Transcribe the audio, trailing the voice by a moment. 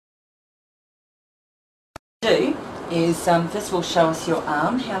Do is first of all show us your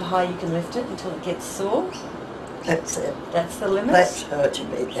arm, how high you can lift it until it gets sore. That's it. That's the limit. That's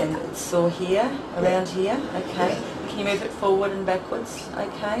hurting me there. And it's sore here, around here. Okay. Yeah. Can you move it forward and backwards?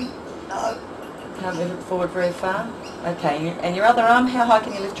 Okay. No. Can't move it forward very far. Okay. And your other arm, how high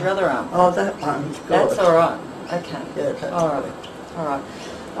can you lift your other arm? Oh, that one's good. That's all right. Okay. Yeah, that's all right. good. All right.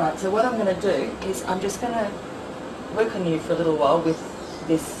 All right. So what I'm going to do is I'm just going to work on you for a little while with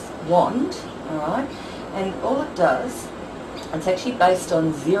this wand. All right. And all it does, it's actually based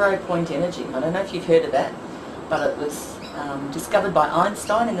on 0-point energy. I don't know if you've heard of that, but it was discovered by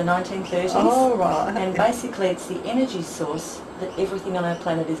Einstein in the 1930s. Oh, right. And basically it's the energy source that everything on our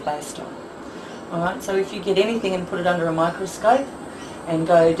planet is based on. Alright, so if you get anything and put it under a microscope and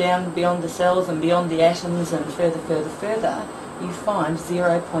go down beyond the cells and beyond the atoms and further, you find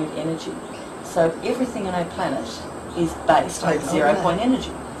 0-point energy. So everything on our planet is based on 0-point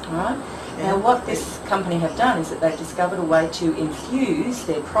energy. Alright? Now what this company have done is that they've discovered a way to infuse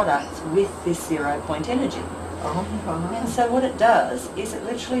their products with this 0-point energy. And so what it does is it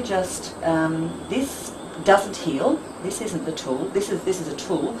literally just, this doesn't heal, this isn't the tool, this is a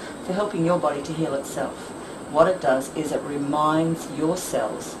tool for helping your body to heal itself. What it does is it reminds your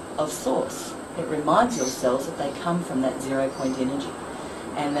cells of source. It reminds your cells that they come from that 0-point energy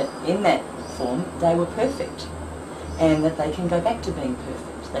and that in that form they were perfect and that they can go back to being perfect.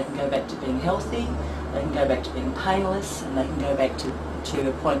 They can go back to being healthy, they can go back to being painless, and they can go back to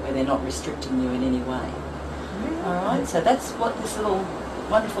a point where they're not restricting you in any way. Alright, so that's what this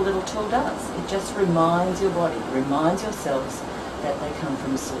wonderful little tool does. It just reminds your body, reminds your cells that they come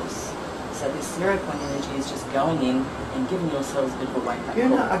from source. So this 0-point energy is just going in and giving your cells a bit of a wake up call. You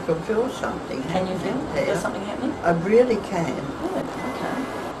know, I can feel something happening. Can you feel something happening? I really can. Good, okay.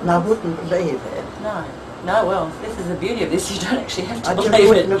 And I wouldn't believe it. No. No, well, this is the beauty of this, you don't actually have to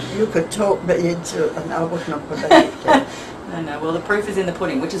believe it. You could talk me into it and I would not believe it. No, well the proof is in the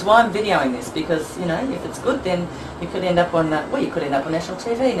pudding, which is why I'm videoing this, because, you know, if it's good then you could end up on, you could end up on national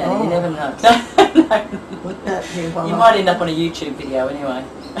TV now, you never know. No. Wouldn't that be wonderful? You might end up on a YouTube video anyway.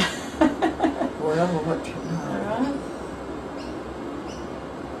 Well, what you know. Alright.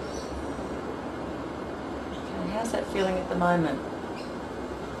 Okay, how's that feeling at the moment?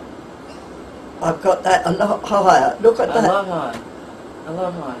 I've got that a lot higher. Look at that. A lot higher. A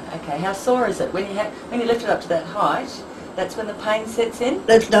lot higher. Okay, how sore is it? When you lift it up to that height, that's when the pain sets in?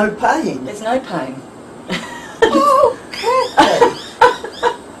 There's no pain. There's no pain. Oh, Kathy.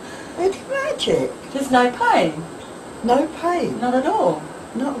 It's magic. There's no pain? No pain. Not at all?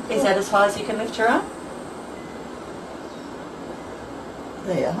 Not at all. Is that as high as you can lift your arm?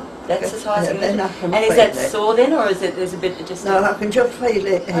 There. That's as high as you can lift it. And feel is that it. sore then, or is there's a bit that just... No, I can just feel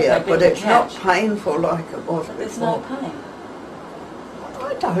it here, Okay, but it's not catch. painful like it was before. There's no pain.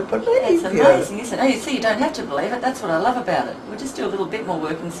 I don't believe That's you. amazing, isn't it? Oh, you see, you don't have to believe it. That's what I love about it. We'll just do a little bit more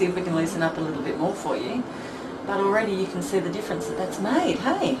work and see if we can loosen up a little bit more for you. But already you can see the difference that's made,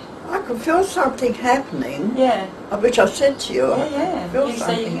 hey? I can feel something happening. Yeah. Which I said to you. Yeah. Feel You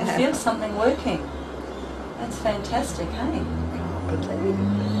something see, you can happening. feel something working. That's fantastic, hey? I can't believe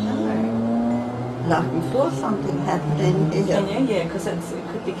it. And I can feel something happening here. Can you? Yeah, because it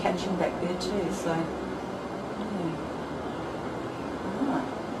could be catching back there too, so... Yeah. Alright.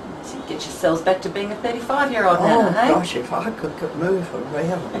 So you get your cells back to being a 35-year-old now, Oh hey? gosh, if I could move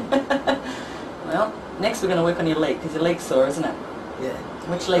around. Well, next we're going to work on your leg, because your leg's sore, isn't it? Yeah.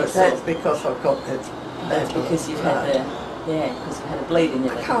 Which leg's But sore? that's because I've got this. That's because you've had the... Yeah, because you've had a bleed in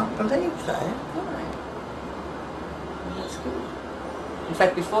your I leg. can't believe that. Alright. Well, that's good. In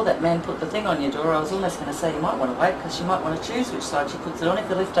fact, before that man put the thing on your door, I was almost going to say you might want to wait, because she might want to choose which side she puts it on. If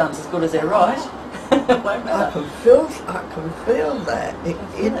the left arm's as good as their right, it won't matter. I can feel that inside.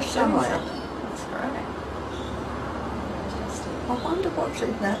 That's great. Fantastic. I wonder what's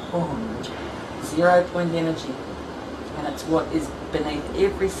in that wand. 0-point energy. And it's what is beneath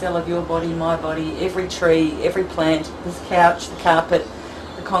every cell of your body, my body, every tree, every plant, this couch, the carpet,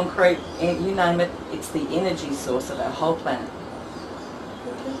 the concrete, you name it. It's the energy source of our whole planet.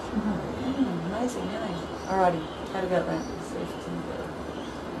 Amazing, hey? Alrighty, how about that? Let's see if it's any better.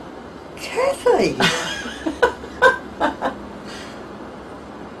 Kathy!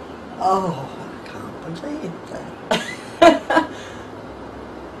 Oh, I can't believe that.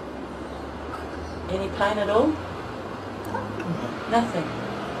 Any pain at all? Nothing.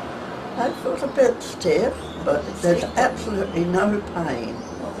 I feel a bit stiff, but there's absolutely no pain.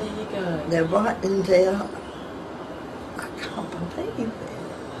 Well, there you go. They're right in there. I can't believe it.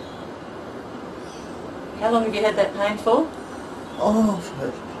 How long have you had that pain for? Oh,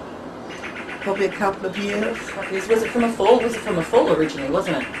 for Probably a couple of years. Was it from a fall? Was it from a fall originally,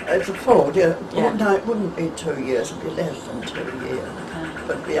 wasn't it? It's a fall, yeah. Yeah. Oh, no, it wouldn't be 2 years, it'd be less than 2 years. Okay.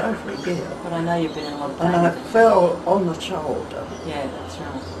 But it'd be over a year. But I know you've been in a lot of pain. And I with it. fell on the shoulder. Yeah, that's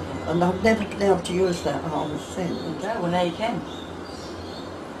right. Yeah. And I've never been able to use that arm since. Okay, well now you can.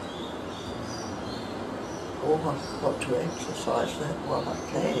 Oh, I've got to exercise that while I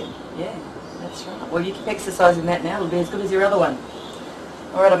can. Yeah, that's right. Well, you keep exercising that now, it'll be as good as your other one.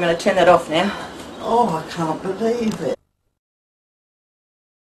 Alright, I'm going to turn that off now. Oh, I can't believe it.